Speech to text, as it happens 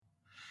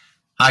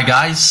Hi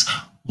guys,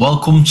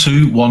 welcome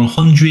to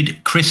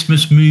 100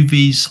 Christmas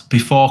Movies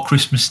Before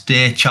Christmas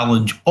Day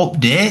Challenge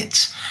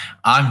Update.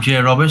 I'm Jay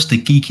Roberts, the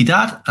Geeky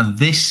Dad, and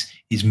this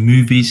is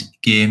Movies,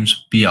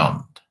 Games,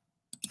 Beyond.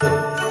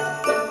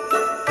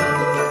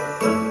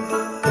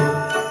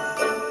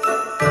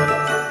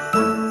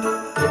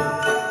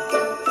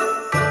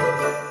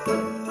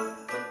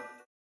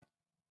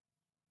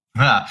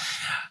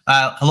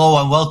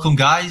 Hello and welcome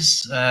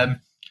guys. Now,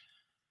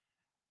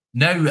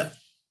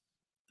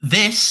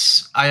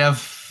 I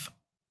have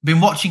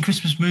been watching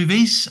Christmas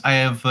movies. I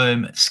have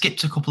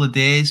skipped a couple of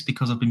days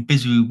because I've been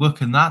busy with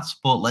work and that,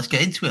 but let's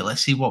get into it.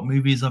 Let's see what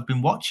movies I've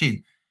been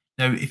watching.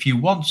 Now, if you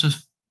want to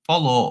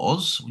follow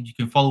us, you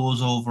can follow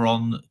us over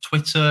on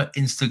Twitter,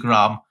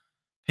 Instagram,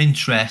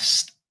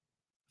 Pinterest,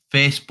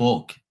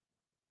 Facebook,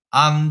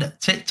 and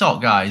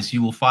TikTok, guys.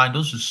 You will find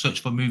us, just search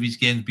for Movies,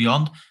 Games,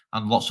 Beyond,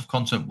 and lots of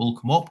content will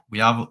come up. We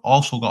have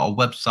also got a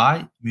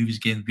website,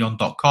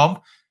 moviesgamesbeyond.com.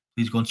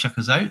 Please go and check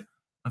us out.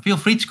 And feel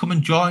free to come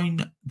and join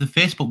the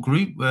Facebook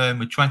group.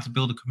 We're trying to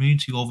build a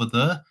community over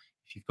there.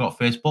 If you've got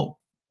Facebook,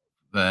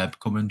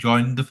 come and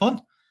join the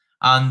fun.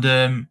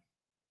 And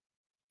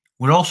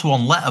we're also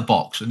on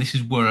Letterboxd, and this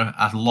is where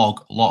I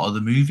log a lot of the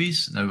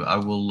movies. Now, I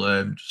will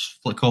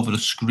just flick over the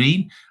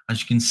screen.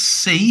 As you can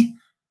see,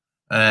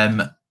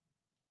 I'll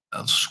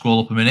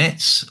scroll up a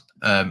minute.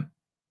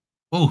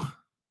 Oh,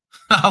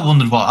 I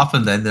wondered what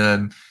happened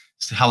then.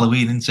 It's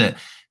Halloween, isn't it?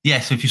 Yeah,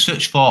 so if you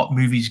search for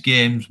Movies,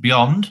 Games,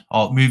 Beyond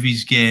or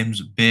Movies,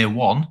 Games, Bay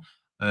 1,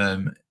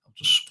 I'll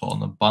just put on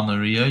the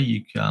banner here.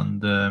 You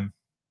can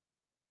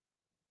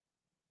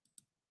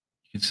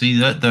see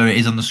that there it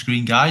is on the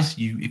screen, guys.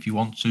 If you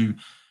want to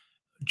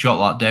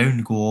jot that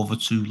down, go over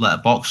to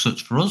Letterboxd,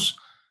 search for us.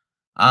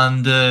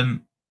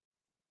 And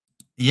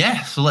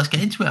yeah, so let's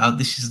get into it.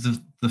 This is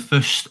the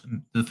first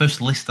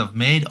list I've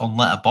made on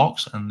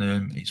Letterboxd, and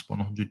it's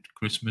 100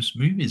 Christmas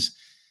movies.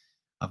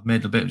 I've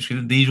made a bit of.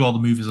 These are all the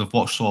movies I've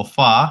watched so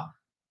far.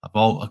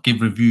 I'll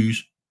give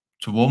reviews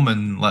to them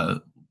and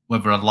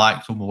whether I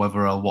liked them or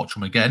whether I'll watch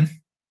them again.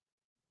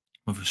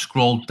 If we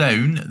scroll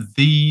down,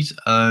 these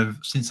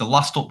since the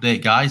last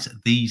update, guys,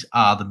 these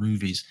are the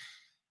movies.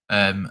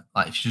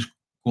 Like if you just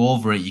go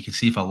over it, you can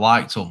see if I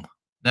liked them.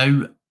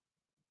 Now,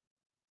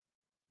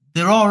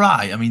 they're all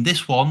right. I mean,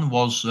 this one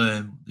was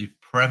the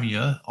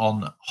premiere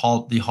on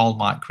the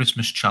Hallmark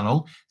Christmas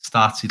channel.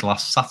 Started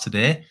last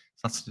Saturday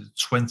the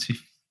 24th,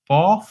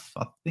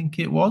 I think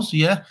it was.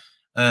 Yeah,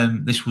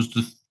 this was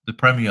the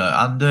premiere,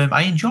 and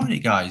I enjoyed it,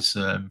 guys.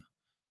 It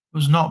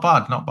was not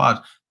bad, not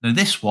bad. Now,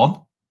 this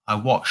one I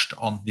watched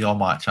on the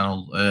Hallmark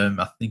channel.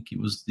 I think it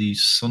was the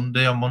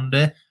Sunday or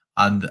Monday,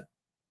 and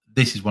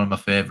this is one of my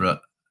favourite.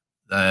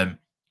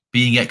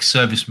 Being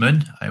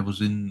ex-serviceman, I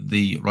was in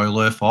the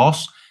Royal Air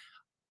Force.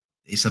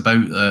 It's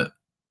about a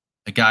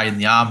guy in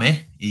the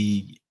army.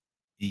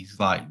 He's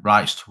like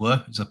writes to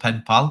her. He's a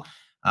pen pal,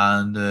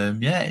 and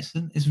yeah, it's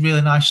a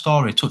really nice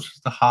story. It touches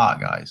the heart,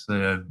 guys.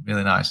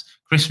 Really nice,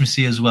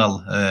 Christmassy as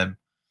well,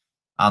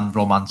 and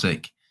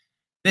romantic.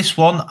 This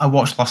one I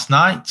watched last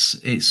night.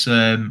 It's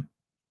I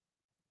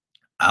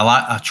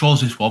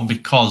chose this one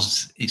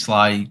because it's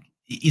like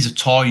he's a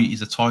toy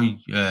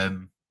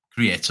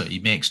creator. He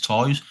makes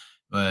toys.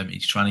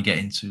 He's trying to get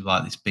into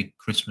like this big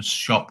Christmas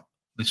shop,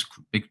 this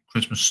big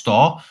Christmas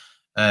store.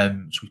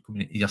 So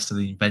he has to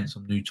invent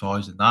some new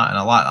toys and that, and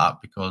I like that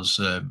because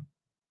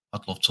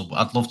I'd love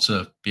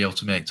to be able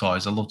to make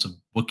toys. I'd love to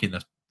work in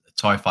a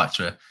toy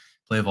factory,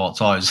 play bought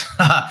toys.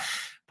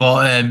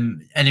 But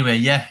anyway,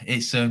 yeah,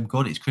 it's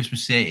good. It's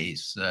Christmassy.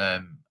 It's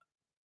a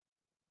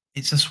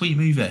sweet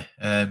movie.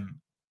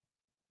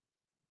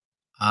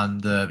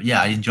 And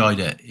yeah, I enjoyed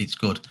it. It's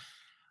good.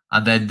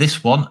 And then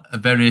this one, a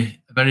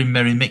very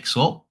merry mix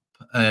up.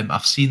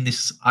 I've seen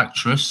this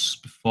actress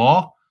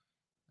before.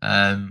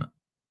 I think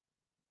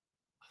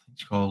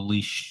it's called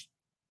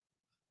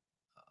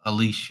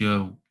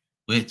Alicia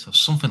Witt or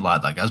something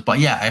like that, guys. But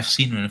yeah, I've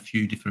seen her in a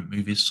few different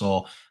movies,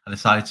 so I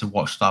decided to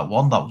watch that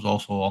one. That was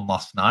also on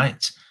last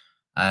night.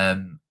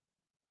 And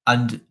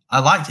I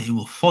liked it. It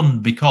was fun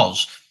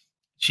because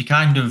she's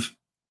going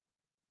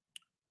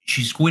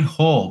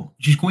home.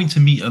 She's going to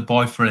meet her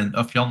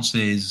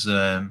fiance's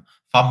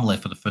family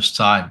for the first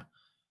time,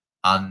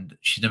 and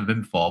she's never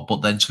been before.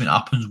 But then something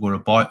happens where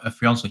her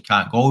fiance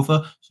can't go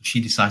over, so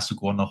she decides to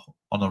go on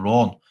her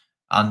own.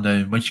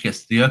 And when she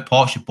gets to the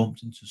airport, she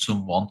bumps into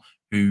someone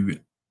who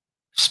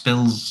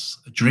spills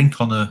a drink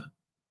on her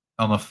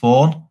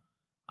phone,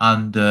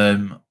 and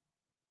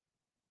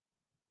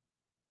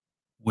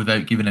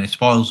without giving any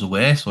spoilers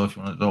away. So if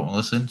you don't want to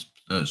listen,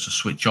 just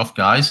switch off,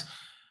 guys.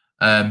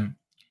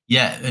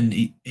 Yeah,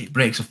 and it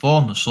breaks her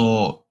phone,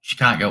 so she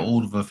can't get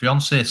hold of her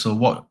fiance.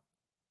 So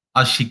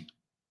as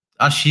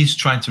she's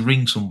trying to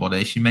ring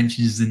somebody, she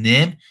mentions the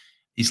name,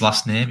 his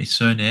last name, his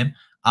surname,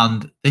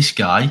 and this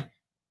guy,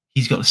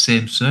 he's got the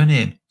same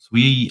surname, so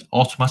he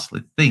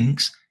automatically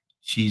thinks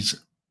she's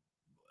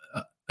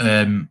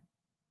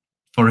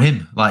for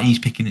him. Like he's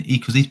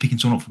picking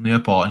someone up from the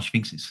airport, and she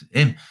thinks it's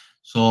him.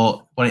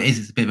 So what it is,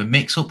 it's a bit of a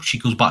mix-up. She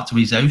goes back to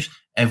his house.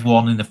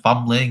 Everyone in the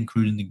family,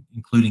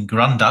 including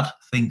Granddad,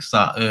 thinks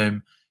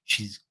that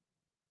she's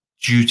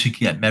due to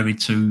get married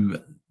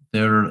to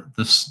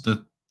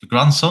the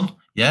grandson,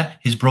 yeah,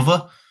 his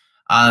brother.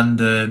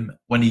 And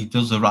when he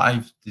does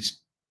arrive, this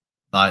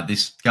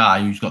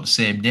guy who's got the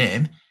same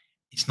name,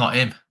 it's not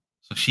him.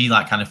 So she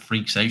kind of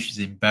freaks out. She's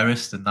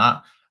embarrassed and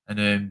that.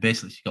 And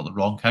basically, she got the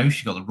wrong house.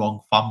 She got the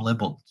wrong family,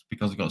 but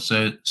because they got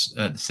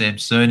the same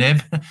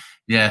surname,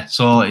 yeah.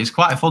 So it's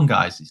quite fun,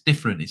 guys. It's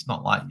different. It's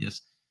not like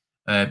just.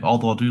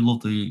 Although I do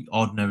love the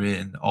ordinary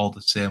and all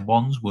the same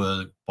ones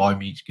where boy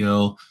meets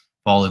girl,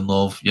 fall in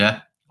love,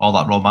 yeah, all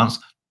that romance.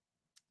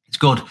 It's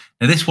good.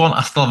 Now this one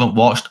I still haven't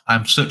watched.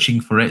 I'm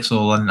searching for it,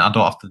 so then I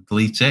don't have to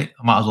delete it.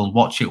 I might as well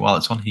watch it while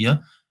it's on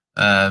here.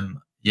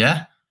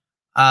 Yeah,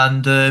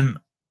 and the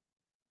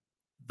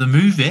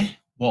movie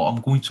what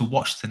I'm going to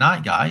watch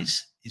tonight,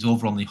 guys, is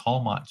over on the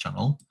Hallmark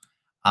channel,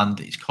 and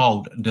it's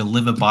called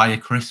Deliver by a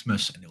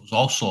Christmas, and it was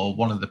also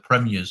one of the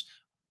premieres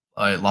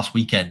last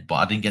weekend, but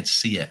I didn't get to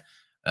see it.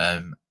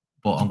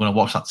 But I'm going to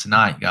watch that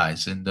tonight,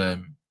 guys, and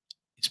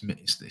it's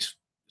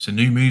a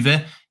new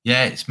movie.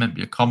 Yeah, it's meant to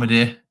be a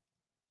comedy.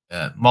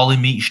 Molly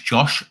meets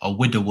Josh, a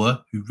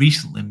widower who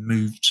recently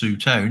moved to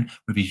town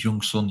with his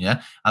young son.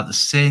 Yeah, at the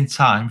same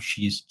time,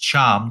 she is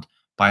charmed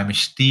by a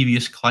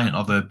mysterious client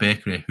of her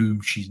bakery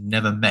whom she's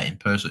never met in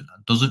person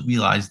and doesn't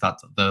realize that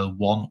they're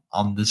one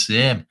and the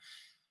same.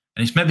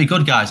 And it's meant to be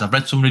good, guys. I've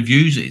read some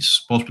reviews.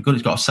 It's supposed to be good.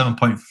 It's got a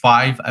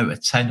 7.5 out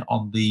of 10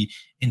 on the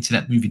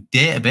Internet Movie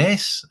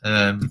Database.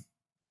 I've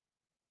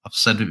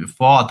said it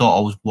before. I don't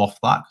always go off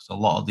that because a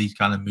lot of these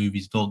kind of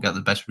movies don't get the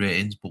best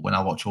ratings. But when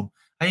I watch them,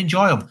 I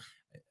enjoy them.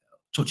 It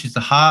touches the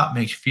heart,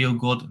 makes you feel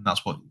good, and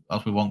that's what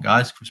we want,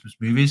 guys. Christmas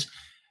movies,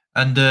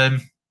 and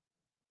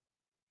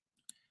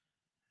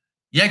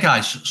yeah,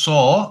 guys.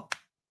 So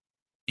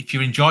if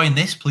you're enjoying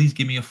this, please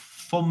give me a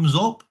thumbs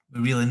up. We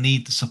really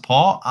need the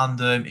support,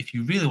 and if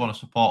you really want to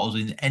support us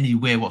in any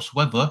way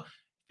whatsoever,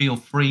 feel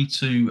free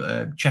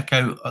to check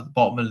out at the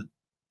bottom of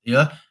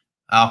here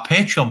our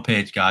Patreon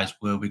page, guys,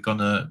 where we've got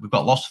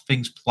lots of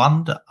things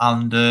planned,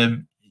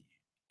 and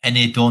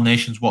any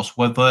donations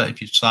whatsoever,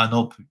 if you sign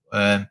up,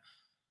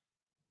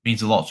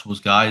 means a lot to us,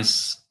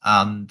 guys.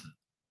 And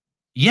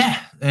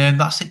yeah,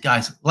 that's it,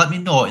 guys. Let me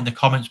know in the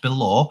comments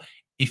below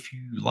if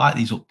you like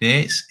these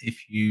updates,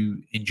 if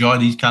you enjoy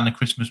these kind of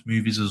Christmas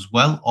movies as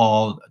well,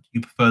 or do you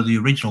prefer the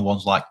original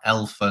ones like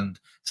Elf and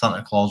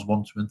Santa Claus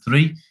 1, 2, and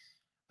 3.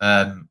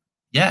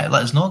 Yeah,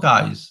 let us know,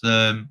 guys.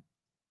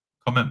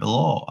 Comment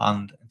below.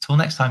 And until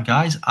next time,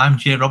 guys, I'm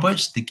Jay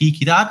Roberts, the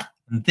Geeky Dad,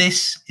 and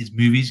this is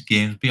Movies,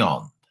 Games,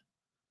 Beyond.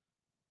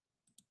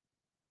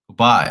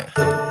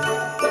 Goodbye.